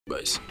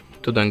Guys,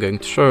 today I'm going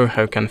to show you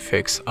how you can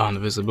fix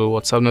invisible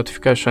WhatsApp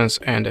notifications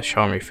in the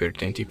Xiaomi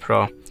 13T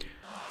Pro.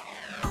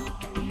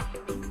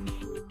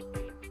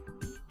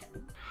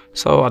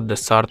 So at the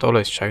start,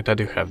 always check that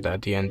you have the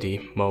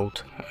DND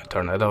mode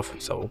turned off.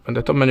 So open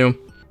the top menu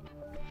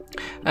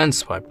and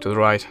swipe to the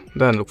right,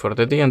 then look for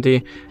the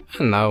DND,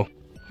 and now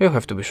you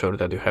have to be sure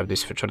that you have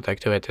this feature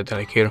activated,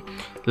 like here.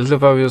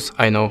 Little obvious,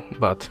 I know,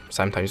 but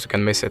sometimes you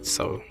can miss it,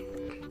 so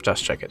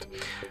just check it.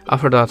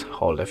 After that,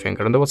 hold the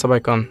finger on the WhatsApp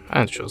icon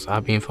and choose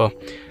App Info.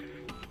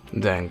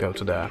 Then go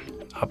to the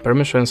App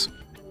Permissions.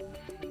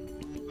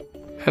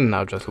 And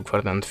now just look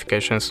for the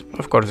notifications.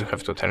 Of course, you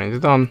have to turn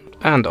it on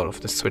and all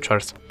of the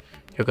switchers.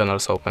 You can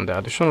also open the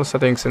additional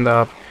settings in the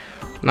app.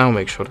 Now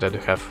make sure that you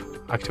have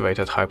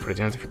activated high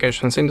priority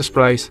notifications in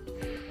displays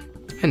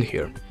and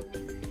here.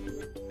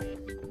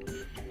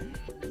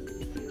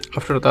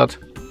 After that,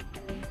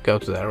 go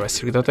to the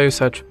restrict data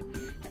usage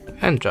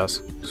and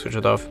just switch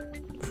it off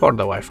for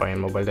the Wi-Fi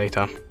and mobile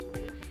data.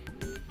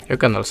 You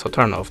can also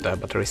turn off the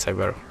battery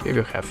saver if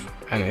you have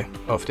any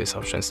of these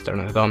options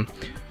turned on.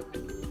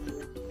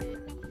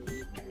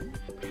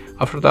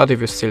 After that,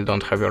 if you still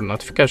don't have your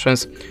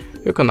notifications,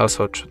 you can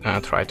also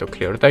try to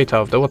clear data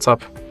of the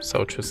WhatsApp,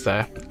 so choose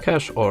the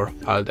cache or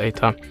all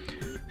data.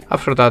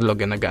 After that,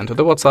 log in again to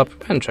the WhatsApp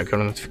and check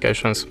your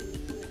notifications.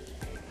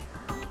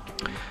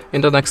 In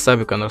the next step,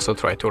 you can also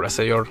try to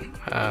reset your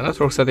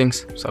network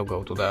settings, so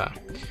go to the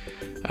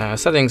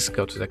settings,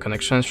 go to the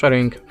connection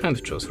sharing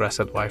and choose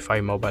reset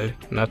Wi-Fi, mobile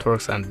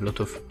networks and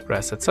Bluetooth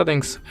reset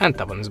settings and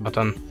tap on this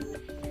button.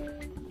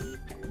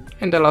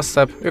 In the last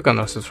step, you can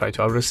also try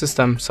to upgrade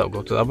system, so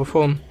go to the Double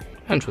Phone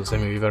and choose the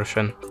MIUI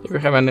version. If you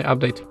have any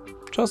update,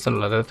 just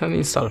download it and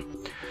install.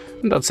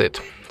 And that's it.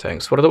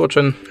 Thanks for the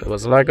watching, it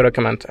was a like,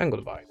 recommend and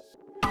goodbye.